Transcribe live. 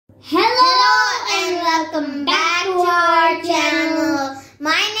welcome back to our channel.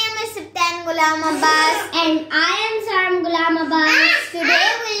 My name is Sibtain and I am Sarim. Today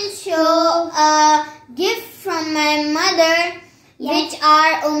we'll show a gift from my mother, which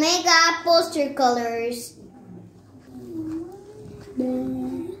are Omega poster colors.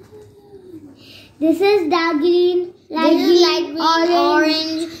 This is dark green, light green,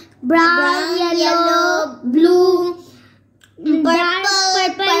 orange, brown, yellow, blue,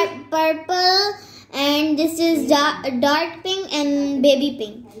 purple, and this is dark pink and baby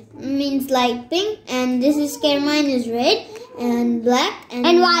pink, means light pink, and this is carmine is red and black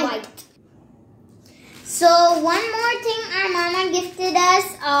and white. So one more thing our mama gifted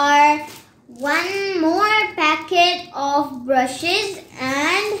us are one more packet of brushes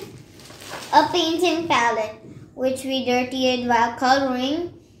and a painting palette which we dirtied while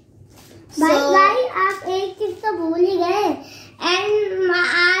coloring. भाई आप एक चीज तो भूल ही गए. And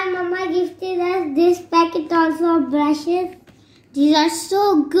our mama gifted us this packet also of brushes. These are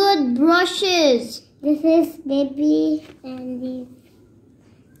so good brushes. This is baby and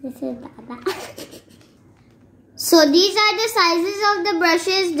this is Dada. So these are the sizes of the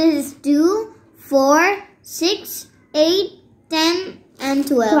brushes. This is 2, 4, 6, 8, 10 and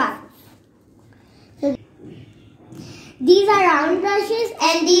 12. So these are round brushes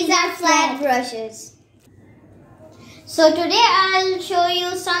and these are flat brushes. So today I'll show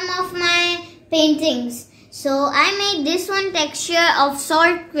you some of my paintings. So I made this one texture of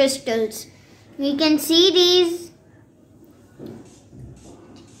salt crystals. You can see these.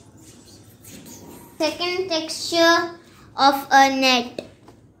 Second texture of a net.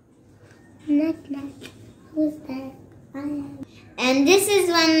 Net. Who's that? And this is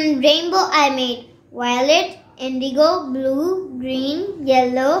one rainbow I made. Violet, indigo, blue, green,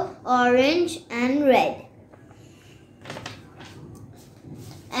 yellow, orange and red.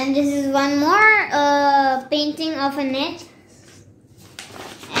 And this is one more painting of a net.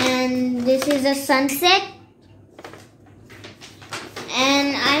 And this is a sunset.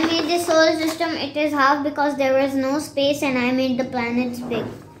 And I made the solar system. It is half because there was no space and I made the planets big.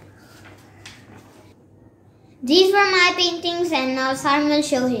 These were my paintings and now Sarim will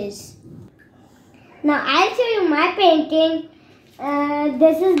show his. Now I'll show you my painting.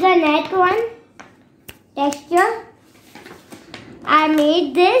 This is the net one. Texture. I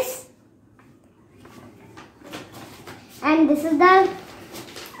made this. And this is the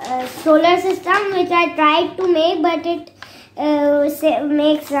solar system which I tried to make, but it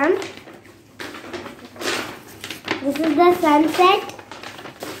makes some. This is the sunset.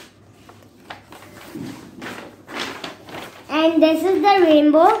 And this is the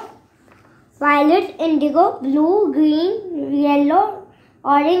rainbow. Violet, indigo, blue, green, yellow,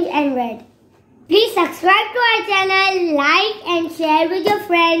 orange and red. Please subscribe to our channel, like and share with your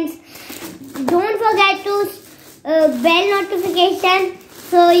friends. Don't forget to bell notification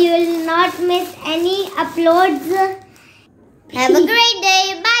so you will not miss any uploads. Have a great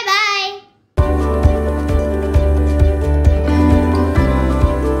day. Bye.